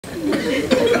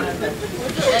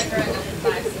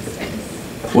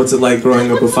What's it like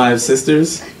growing up with 5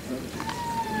 sisters?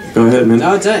 Go ahead, man.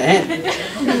 No, it's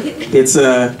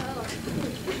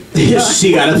It's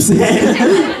she got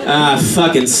upset.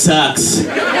 Fucking sucks.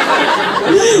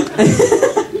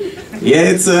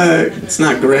 Yeah, it's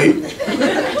not great.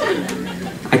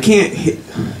 I can't hit.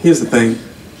 Here's the thing.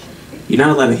 You're not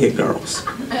allowed to hit girls.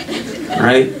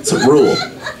 Alright? It's a rule.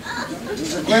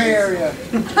 There's a gray area.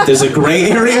 There's a gray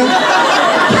area?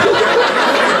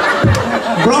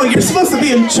 Bro, you're supposed to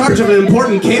be in charge of an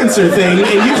important cancer thing, and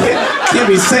you can't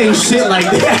be saying shit like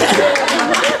that.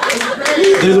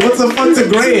 What the fuck's a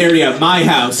gray area? My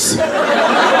house.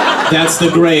 That's the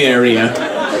gray area.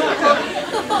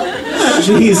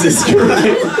 Jesus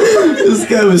Christ. This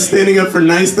guy was standing up for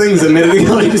nice things a minute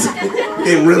ago. He just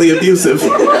became really abusive.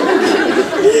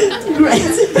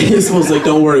 His was like,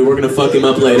 don't worry, we're gonna fuck him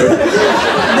up later.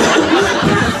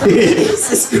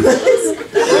 Jesus Christ.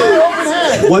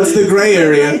 What's the gray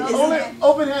area?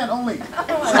 Open hand only.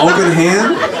 Open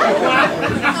hand?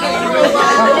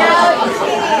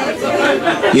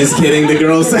 He's kidding, the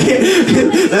girl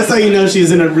saying. That's how you know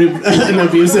she's in an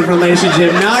abusive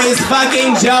relationship. No, he's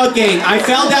fucking joking. I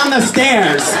fell down the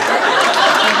stairs.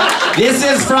 This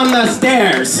is from the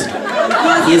stairs.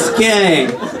 He's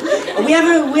kidding. We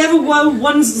have a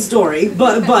one story,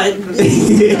 but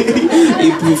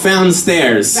you found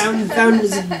stairs. Found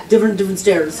different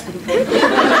stairs.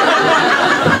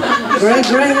 Gray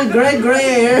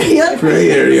area.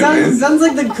 Gray area, man. Sounds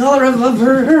like the color of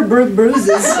her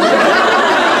bruises.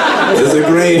 There's a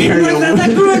gray area.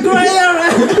 Gray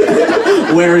area.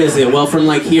 Where is it? Well, from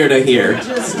like here to here.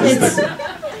 It's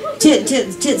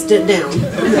tits down.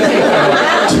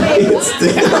 Tits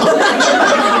down.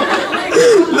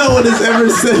 No one has ever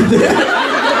said that.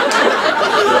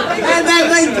 That's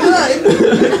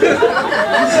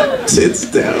Tits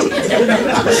down.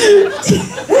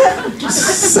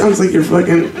 Sounds like you're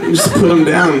fucking. You just put them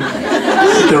down.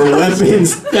 They're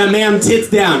weapons. Yeah, ma'am, tits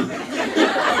down.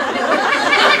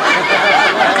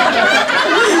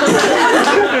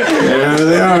 There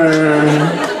they are.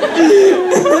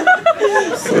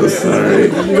 So sorry.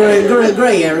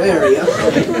 Gray area.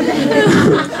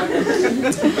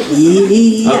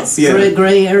 Yes, yeah.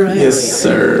 Gray area. Yes,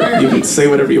 sir. You can say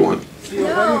whatever you want.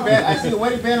 I see a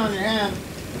wedding band on your hand.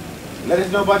 Let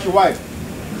us know about your wife.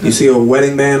 You see a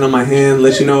wedding band on my hand,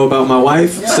 let you know about my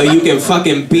wife, so you can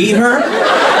fucking beat her?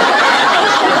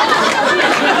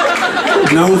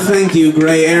 No, thank you,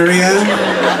 gray area.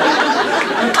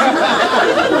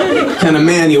 What kind of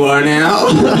man you are now?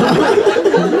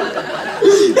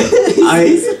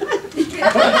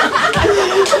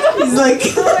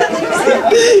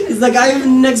 He's like,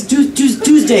 I'm next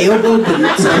Tuesday open.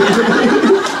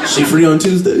 She free on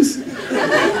Tuesdays?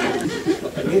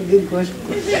 Good question.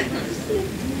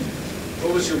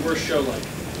 What was your worst show like?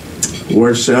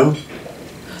 Worst show?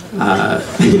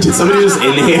 Did somebody just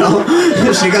inhale?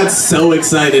 She got so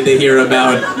excited to hear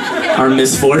about our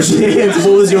misfortunes.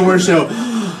 What was your worst show?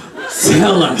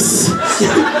 Tell us.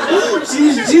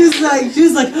 She was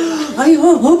like, I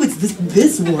hope it's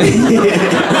this one.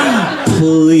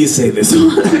 Please say this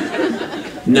one.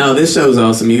 No, this show's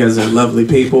awesome. You guys are lovely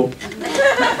people.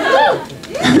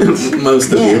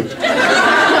 Most of you.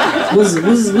 Was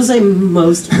I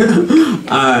most?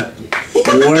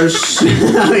 Worst.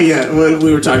 Yeah,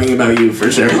 we were talking about you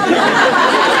for sure.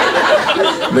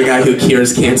 The guy who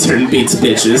cures cancer and beats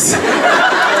bitches.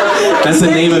 That's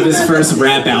the name of his first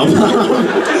rap album.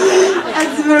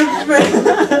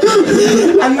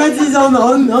 I meant his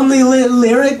only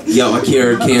lyric. Yo, I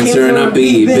cure cancer and I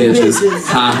beat bitches.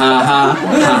 Ha ha ha,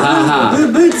 ha ha ha.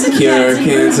 Cure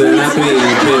cancer and I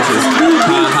beat bitches.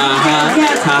 Ha ha ha,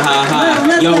 ha ha ha.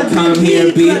 Yo, come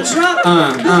here, bitch.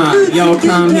 Yo,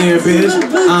 come here, bitch.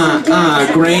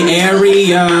 Gray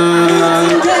area,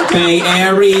 Bay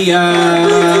Area,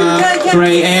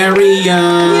 Gray Area,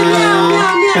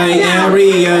 Bay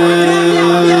Area.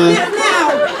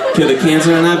 Kill the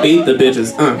cancer and I beat the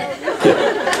bitches.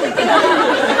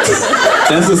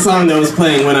 That's the song that was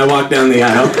playing when I walked down the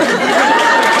aisle.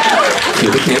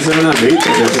 Kill the cancer and I beat the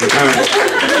bitches.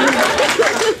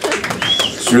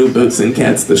 Drew boots and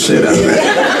cats the shit out of it.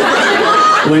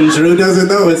 When Drew does it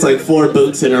though, it's like 4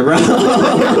 boots in a row.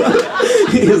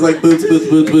 He was like boots, boots,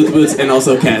 boots, boots, boots, and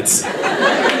also cats.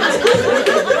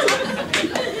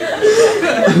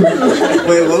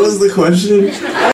 Wait, what was the question?